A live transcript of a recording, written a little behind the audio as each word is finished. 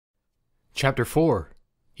Chapter 4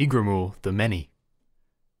 Ygramul the Many.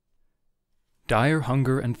 Dire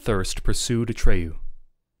hunger and thirst pursued Atreyu.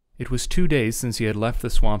 It was 2 days since he had left the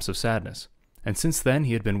swamps of sadness, and since then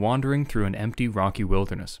he had been wandering through an empty, rocky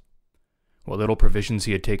wilderness. What little provisions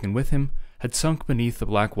he had taken with him had sunk beneath the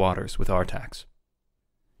black waters with Artax.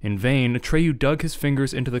 In vain, Atreyu dug his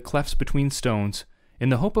fingers into the clefts between stones in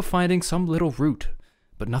the hope of finding some little root,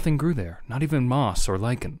 but nothing grew there, not even moss or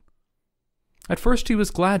lichen. At first he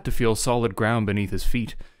was glad to feel solid ground beneath his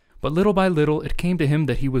feet, but little by little it came to him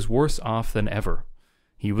that he was worse off than ever.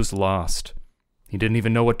 He was lost. He didn't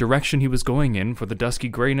even know what direction he was going in, for the dusky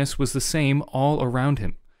grayness was the same all around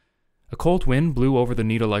him. A cold wind blew over the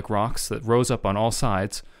needle-like rocks that rose up on all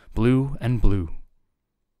sides, blew and blew.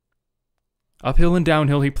 Uphill and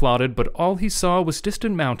downhill he plodded, but all he saw was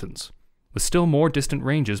distant mountains, with still more distant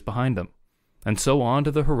ranges behind them, and so on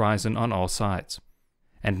to the horizon on all sides.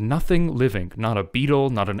 And nothing living, not a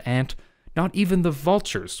beetle, not an ant, not even the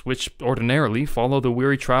vultures, which ordinarily follow the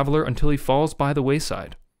weary traveler until he falls by the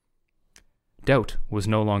wayside. Doubt was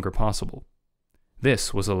no longer possible.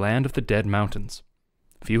 This was a land of the dead mountains.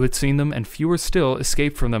 Few had seen them, and fewer still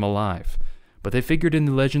escaped from them alive, but they figured in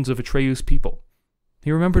the legends of Atreyu's people.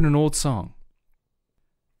 He remembered an old song.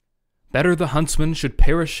 Better the huntsman should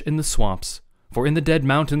perish in the swamps, for in the dead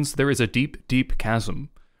mountains there is a deep, deep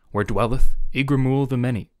chasm, where dwelleth Ygramul the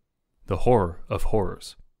Many, the horror of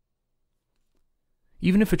horrors.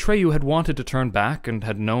 Even if Atreyu had wanted to turn back and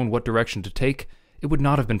had known what direction to take, it would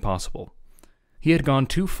not have been possible. He had gone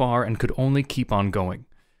too far and could only keep on going.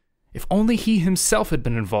 If only he himself had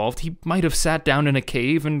been involved, he might have sat down in a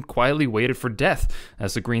cave and quietly waited for death,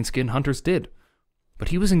 as the greenskin hunters did. But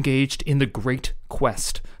he was engaged in the great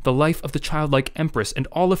quest. The life of the childlike empress and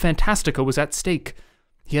all of Fantastica was at stake.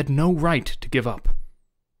 He had no right to give up.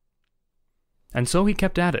 And so he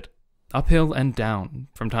kept at it, uphill and down.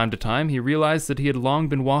 From time to time he realized that he had long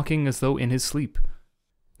been walking as though in his sleep,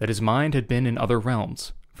 that his mind had been in other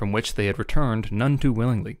realms, from which they had returned none too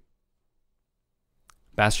willingly.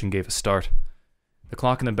 Bastian gave a start. The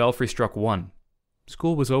clock in the belfry struck 1.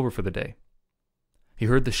 School was over for the day. He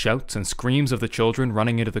heard the shouts and screams of the children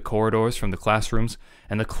running into the corridors from the classrooms,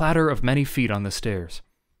 and the clatter of many feet on the stairs.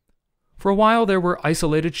 For a while there were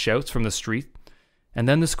isolated shouts from the street, and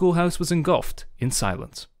then the schoolhouse was engulfed in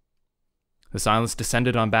silence. The silence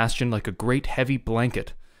descended on Bastian like a great heavy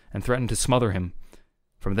blanket, and threatened to smother him.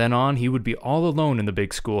 From then on he would be all alone in the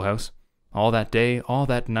big schoolhouse. All that day, all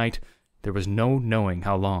that night, there was no knowing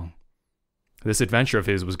how long. This adventure of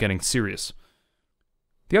his was getting serious.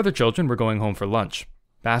 The other children were going home for lunch.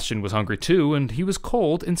 Bastian was hungry too, and he was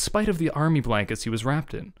cold in spite of the army blankets he was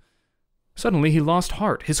wrapped in. Suddenly he lost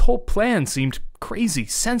heart. His whole plan seemed crazy,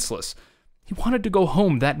 senseless. He wanted to go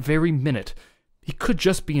home that very minute. He could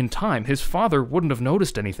just be in time. His father wouldn't have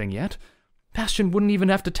noticed anything yet. Bastian wouldn't even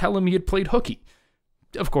have to tell him he had played hooky.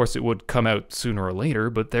 Of course it would come out sooner or later,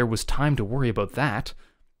 but there was time to worry about that.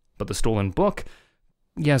 But the stolen book?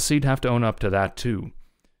 Yes, he'd have to own up to that too.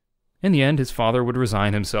 In the end, his father would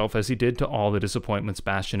resign himself, as he did to all the disappointments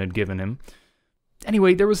Bastian had given him.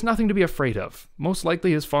 Anyway, there was nothing to be afraid of. Most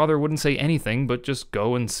likely his father wouldn't say anything, but just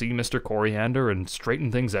go and see Mr. Coriander and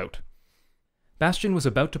straighten things out. Bastian was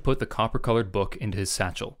about to put the copper-colored book into his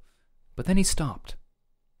satchel, but then he stopped.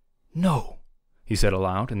 "No," he said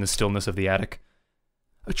aloud in the stillness of the attic.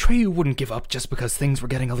 "Atreyu wouldn't give up just because things were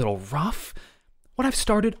getting a little rough. What I've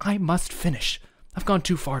started, I must finish. I've gone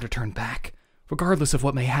too far to turn back. Regardless of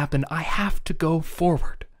what may happen, I have to go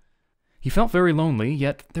forward." He felt very lonely,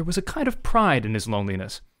 yet there was a kind of pride in his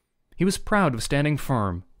loneliness. He was proud of standing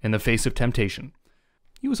firm in the face of temptation.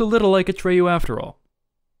 He was a little like Atreyu after all.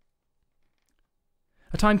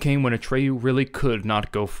 A time came when Atreyu really could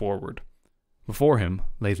not go forward. Before him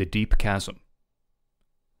lay the deep chasm.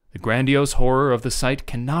 The grandiose horror of the sight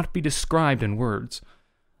cannot be described in words.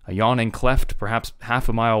 A yawning cleft, perhaps half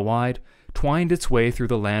a mile wide, twined its way through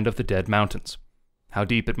the land of the dead mountains. How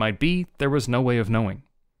deep it might be, there was no way of knowing.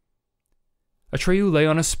 Atreyu lay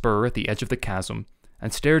on a spur at the edge of the chasm,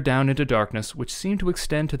 and stared down into darkness which seemed to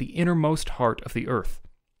extend to the innermost heart of the earth.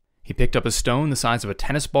 He picked up a stone the size of a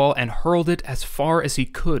tennis ball and hurled it as far as he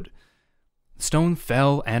could. The stone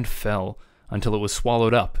fell and fell, until it was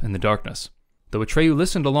swallowed up in the darkness. Though Atreyu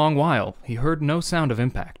listened a long while, he heard no sound of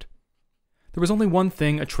impact. There was only one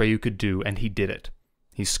thing Atreyu could do, and he did it.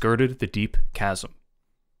 He skirted the deep chasm.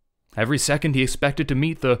 Every second he expected to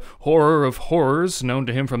meet the horror of horrors known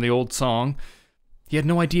to him from the old song. He had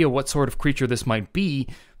no idea what sort of creature this might be.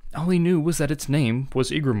 All he knew was that its name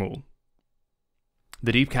was Ygramul.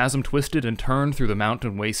 The deep chasm twisted and turned through the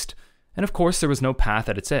mountain waste, and of course there was no path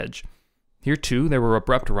at its edge. Here too there were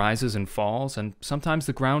abrupt rises and falls, and sometimes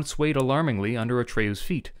the ground swayed alarmingly under Atreyu's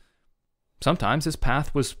feet. Sometimes his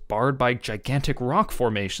path was barred by gigantic rock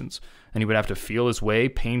formations, and he would have to feel his way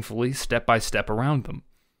painfully step by step around them.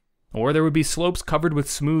 Or there would be slopes covered with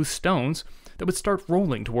smooth stones that would start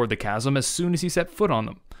rolling toward the chasm as soon as he set foot on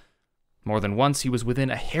them. More than once he was within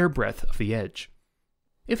a hairbreadth of the edge.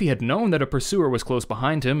 If he had known that a pursuer was close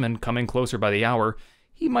behind him and coming closer by the hour,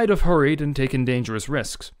 he might have hurried and taken dangerous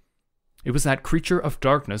risks. It was that creature of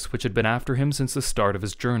darkness which had been after him since the start of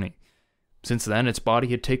his journey. Since then, its body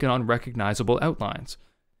had taken on recognizable outlines.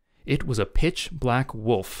 It was a pitch-black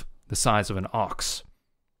wolf, the size of an ox.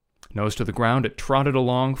 Nose to the ground, it trotted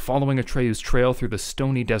along, following Atreyu's trail through the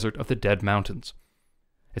stony desert of the Dead Mountains.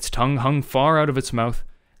 Its tongue hung far out of its mouth,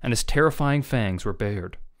 and its terrifying fangs were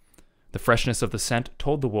bared. The freshness of the scent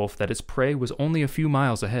told the wolf that its prey was only a few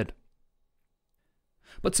miles ahead.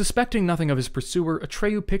 But suspecting nothing of his pursuer,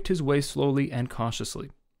 Atreyu picked his way slowly and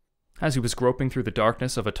cautiously. As he was groping through the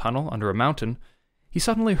darkness of a tunnel under a mountain, he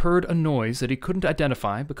suddenly heard a noise that he couldn't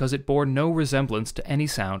identify because it bore no resemblance to any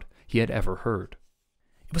sound he had ever heard.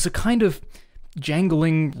 It was a kind of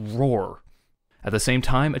jangling roar. At the same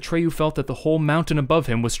time, Atreyu felt that the whole mountain above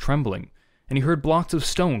him was trembling, and he heard blocks of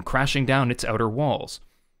stone crashing down its outer walls.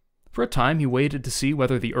 For a time he waited to see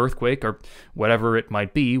whether the earthquake, or whatever it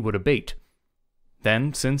might be, would abate.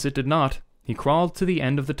 Then, since it did not, he crawled to the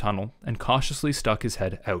end of the tunnel and cautiously stuck his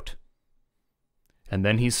head out. And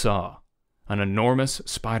then he saw an enormous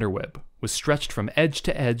spiderweb was stretched from edge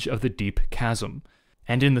to edge of the deep chasm,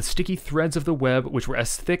 and in the sticky threads of the web, which were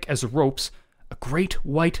as thick as ropes, a great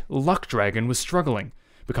white luck dragon was struggling,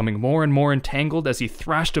 becoming more and more entangled as he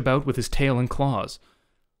thrashed about with his tail and claws.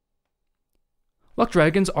 Luck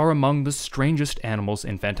dragons are among the strangest animals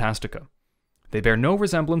in Fantastica. They bear no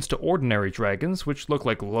resemblance to ordinary dragons, which look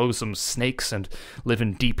like loathsome snakes and live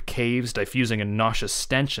in deep caves, diffusing a nauseous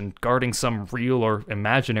stench and guarding some real or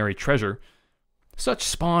imaginary treasure. Such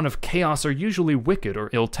spawn of chaos are usually wicked or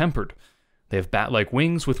ill-tempered. They have bat-like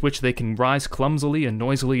wings with which they can rise clumsily and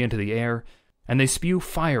noisily into the air, and they spew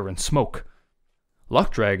fire and smoke.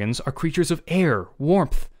 Luck dragons are creatures of air,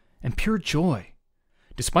 warmth, and pure joy.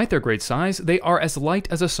 Despite their great size, they are as light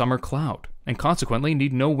as a summer cloud, and consequently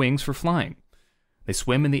need no wings for flying. They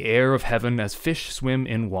swim in the air of heaven as fish swim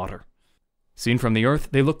in water. Seen from the earth,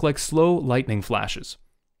 they look like slow lightning flashes.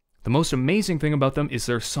 The most amazing thing about them is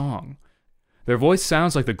their song. Their voice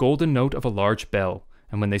sounds like the golden note of a large bell,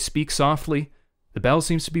 and when they speak softly, the bell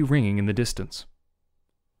seems to be ringing in the distance.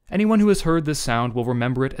 Anyone who has heard this sound will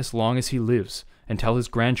remember it as long as he lives, and tell his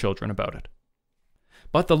grandchildren about it.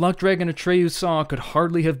 But the luck dragon Atreyu saw could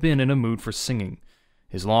hardly have been in a mood for singing.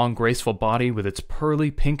 His long, graceful body, with its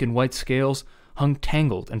pearly pink and white scales, hung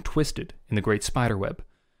tangled and twisted in the great spiderweb.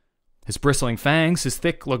 His bristling fangs, his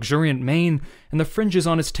thick, luxuriant mane, and the fringes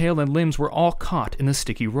on his tail and limbs were all caught in the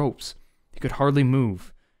sticky ropes. He could hardly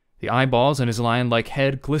move. The eyeballs in his lion-like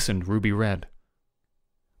head glistened ruby red.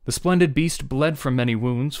 The splendid beast bled from many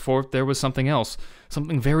wounds, for there was something else,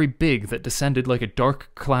 something very big that descended like a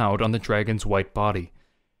dark cloud on the dragon's white body.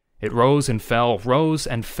 It rose and fell,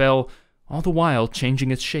 all the while changing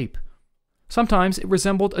its shape. Sometimes it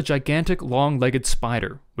resembled a gigantic long-legged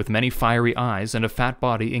spider, with many fiery eyes and a fat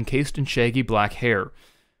body encased in shaggy black hair.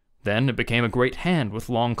 Then it became a great hand with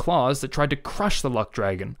long claws that tried to crush the luck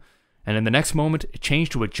dragon, and in the next moment it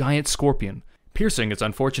changed to a giant scorpion, piercing its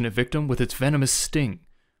unfortunate victim with its venomous sting.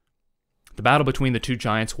 The battle between the two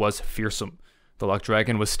giants was fearsome. The luck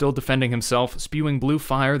dragon was still defending himself, spewing blue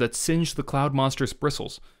fire that singed the cloud monster's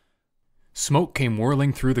bristles. Smoke came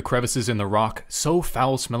whirling through the crevices in the rock, so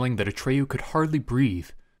foul-smelling that Atreyu could hardly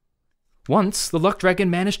breathe. Once, the luck dragon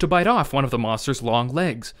managed to bite off one of the monster's long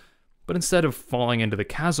legs, but instead of falling into the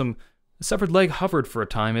chasm, the severed leg hovered for a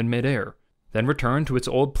time in midair, then returned to its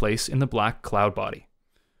old place in the black cloud body.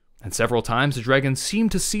 And several times the dragon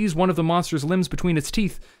seemed to seize one of the monster's limbs between its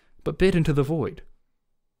teeth, but bit into the void.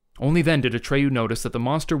 Only then did Atreyu notice that the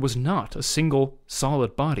monster was not a single,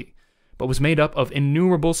 solid body, but was made up of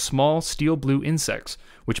innumerable small steel-blue insects,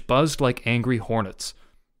 which buzzed like angry hornets.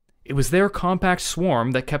 It was their compact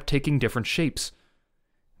swarm that kept taking different shapes.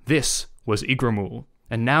 This was Ygramul,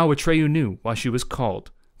 and now Atreyu knew why she was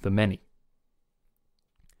called the Many.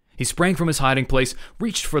 He sprang from his hiding place,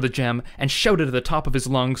 reached for the gem, and shouted at the top of his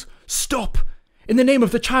lungs, "Stop! In the name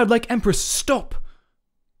of the childlike Empress, stop!"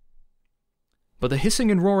 But the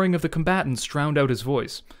hissing and roaring of the combatants drowned out his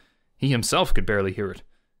voice. He himself could barely hear it.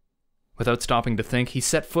 Without stopping to think, he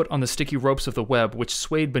set foot on the sticky ropes of the web, which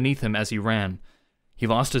swayed beneath him as he ran. He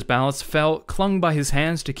lost his balance, fell, clung by his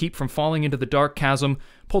hands to keep from falling into the dark chasm,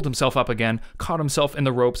 pulled himself up again, caught himself in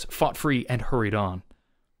the ropes, fought free, and hurried on.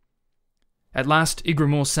 At last,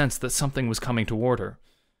 Ygramul sensed that something was coming toward her.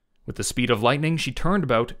 With the speed of lightning, she turned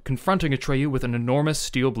about, confronting Atreyu with an enormous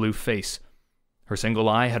steel-blue face. Her single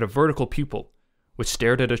eye had a vertical pupil, which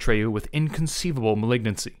stared at Atreyu with inconceivable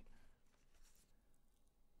malignancy.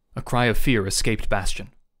 A cry of fear escaped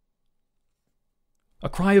Bastian. A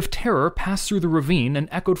cry of terror passed through the ravine and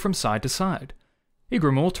echoed from side to side.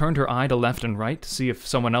 Ygramul turned her eye to left and right to see if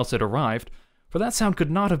someone else had arrived, for that sound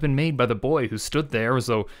could not have been made by the boy who stood there as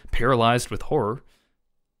though paralyzed with horror.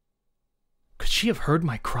 Could she have heard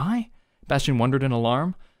my cry? Bastian wondered in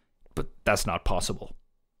alarm. But that's not possible.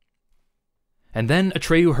 And then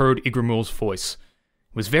Atreyu heard Ygramul's voice.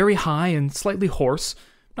 It was very high and slightly hoarse,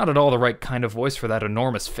 not at all the right kind of voice for that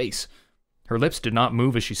enormous face. Her lips did not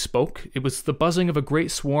move as she spoke. It was the buzzing of a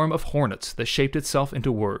great swarm of hornets that shaped itself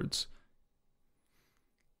into words.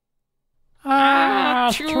 Two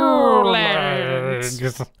legs,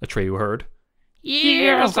 Atreyu heard.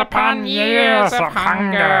 Years upon years of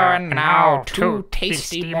hunger, and now 2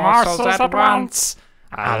 tasty morsels at once.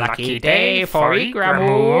 A lucky day for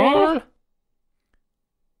Ygramul.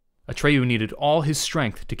 Atreyu needed all his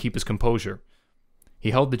strength to keep his composure. He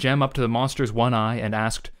held the gem up to the monster's one eye and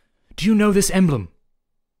asked, "Do you know this emblem?"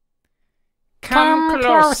 Come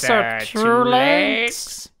closer, Two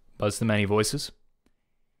Legs, buzzed the many voices.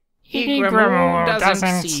 Ygramul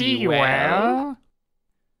doesn't see well.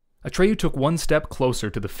 Atreyu took one step closer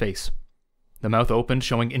to the face. The mouth opened,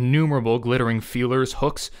 showing innumerable glittering feelers,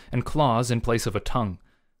 hooks, and claws in place of a tongue.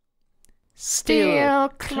 Still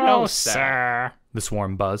closer, the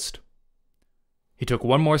swarm buzzed. He took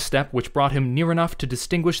one more step, which brought him near enough to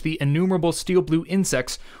distinguish the innumerable steel-blue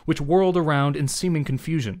insects which whirled around in seeming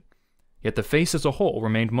confusion. Yet the face as a whole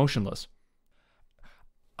remained motionless.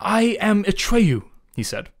 "I am Atreyu," he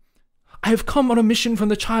said. "I have come on a mission from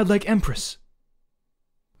the childlike Empress."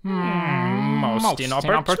 Most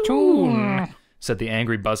inopportune, said the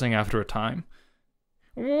angry buzzing after a time.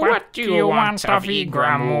 What do you want of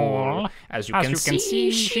Ygramul? As you can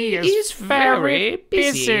see, she is very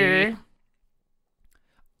busy.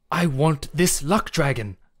 "I want this luck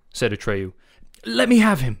dragon," said Atreyu. "Let me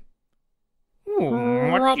have him."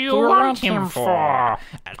 What do you want him for?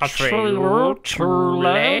 Atreyu, Two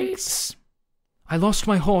Legs? "I lost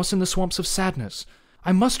my horse in the swamps of sadness.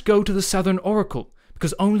 I must go to the Southern Oracle,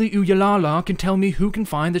 because only allllll can tell me who can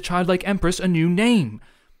find the childlike Empress a new name.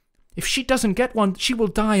 If she doesn't get one, she will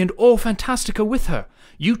die and all Fantastica with her.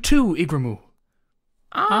 You too, Ygramul."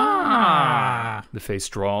 The face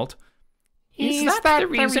drawled. Is that the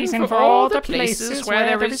reason for all the places where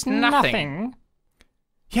there is nothing?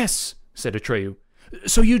 "Yes," said Atreyu.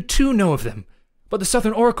 "So you too know of them. But the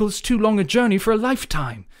Southern Oracle is too long a journey for a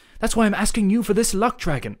lifetime. That's why I'm asking you for this luck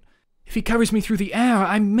dragon. If he carries me through the air,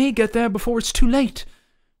 I may get there before it's too late."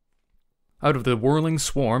 Out of the whirling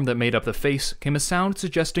swarm that made up the face came a sound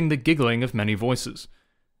suggesting the giggling of many voices.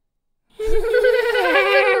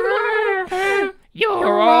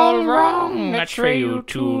 You're all wrong, Atreyu,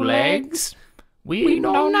 Two Legs. We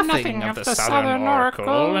know nothing of the Southern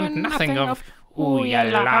Oracle and nothing of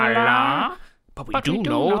allllll. But we do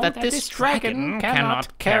know that this dragon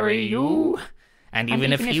cannot carry you. And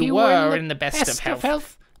even if he were in the best of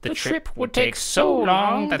health, the trip would take so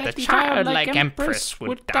long that the childlike Empress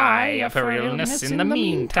would die of her illness in the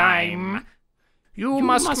meantime. You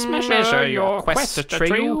must measure your quest,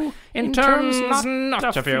 Atreyu, in terms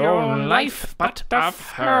not of your own life, but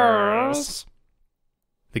of hers.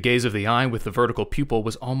 The gaze of the eye with the vertical pupil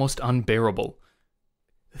was almost unbearable.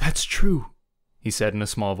 "That's true," he said in a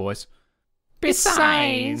small voice.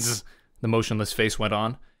 Besides, the motionless face went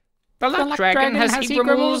on, the luck dragon has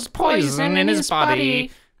Ygramul's poison in his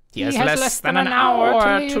body. He has less than an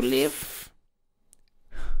hour to live.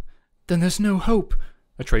 "Then there's no hope,"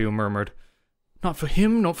 Atreyu murmured. "Not for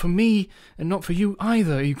him, not for me, and not for you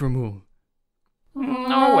either, Ygramul."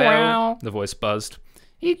 "Oh well," the voice buzzed.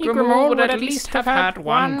 "Ygramul would at least have had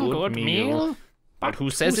one good meal. But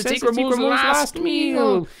who says it's Ygramul's last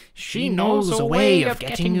meal? She knows a way of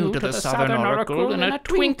getting you to the Southern Oracle in a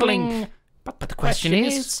twinkling. But the question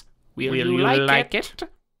is, will you like it?"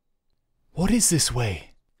 "What is this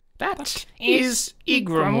way?" "That is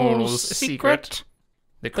Ygramul's secret.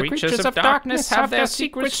 The creatures of darkness have their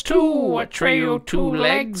secrets too, Atreyu, Two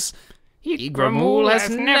Legs. Ygramul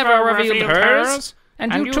has never revealed hers,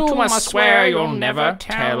 and you too must swear you'll never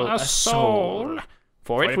tell a soul.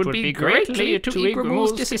 For it would be greatly to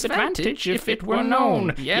Ygramul's disadvantage if it were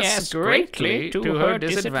known. Yes, greatly to her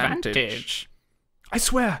disadvantage." "I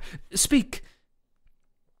swear, speak."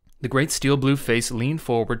 The great steel-blue face leaned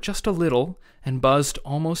forward just a little and buzzed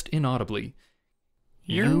almost inaudibly.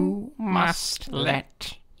 "You must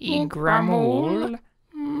let Ygramul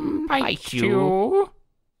bite you.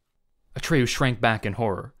 Atreyu shrank back in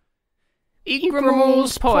horror.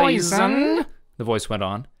 Ygramul's poison, the voice went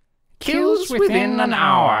on, kills within an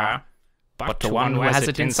hour. But to one who has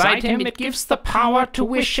it inside him, it gives the power to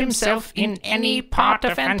wish himself in any part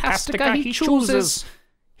of Fantastica he chooses.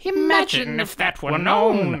 Imagine if that were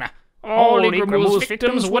known. All Ygramul's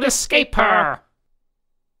victims would escape her.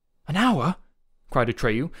 An hour? Cried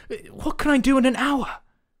Atreyu. What can I do in an hour?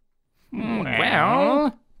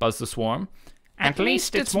 Well, buzzed the swarm, at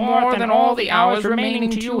least it's more than all the hours remaining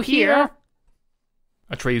to you here.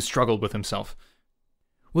 Atreyu struggled with himself.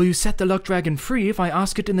 Will you set the luck dragon free if I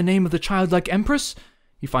ask it in the name of the childlike empress?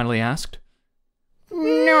 He finally asked.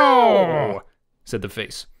 No, said the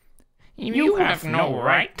face. You have no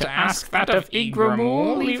right to ask that of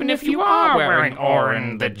Ygramul, even if you are wearing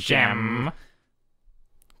Orin the gem.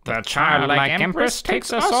 The childlike empress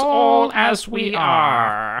takes us all as we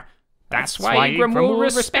are. That's why Ygramul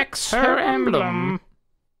respects her emblem.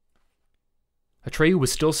 Atreyu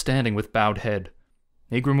was still standing with bowed head.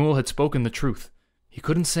 Ygramul had spoken the truth. He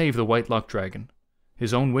couldn't save the white luck dragon.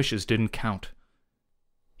 His own wishes didn't count.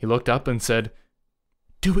 He looked up and said,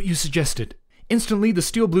 Do what you suggested. Instantly, the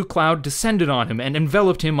steel-blue cloud descended on him and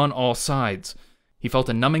enveloped him on all sides. He felt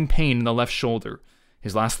a numbing pain in the left shoulder.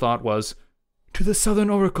 His last thought was, To the Southern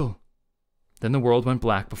Oracle. Then the world went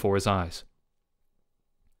black before his eyes.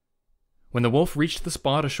 When the wolf reached the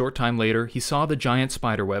spot a short time later, he saw the giant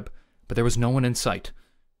spiderweb, but there was no one in sight.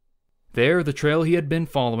 There, the trail he had been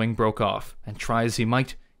following broke off, and try as he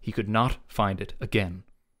might, he could not find it again.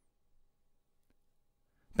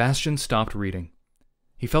 Bastian stopped reading.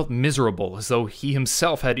 He felt miserable, as though he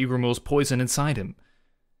himself had Ygramul's poison inside him.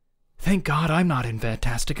 Thank God I'm not in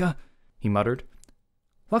Fantastica, he muttered.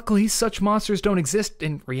 Luckily, such monsters don't exist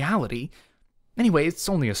in reality. Anyway, it's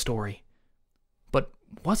only a story. But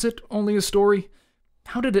was it only a story?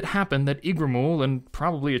 How did it happen that Ygramul, and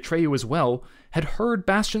probably Atreyu as well, had heard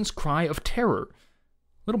Bastian's cry of terror?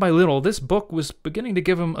 Little by little, this book was beginning to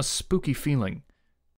give him a spooky feeling.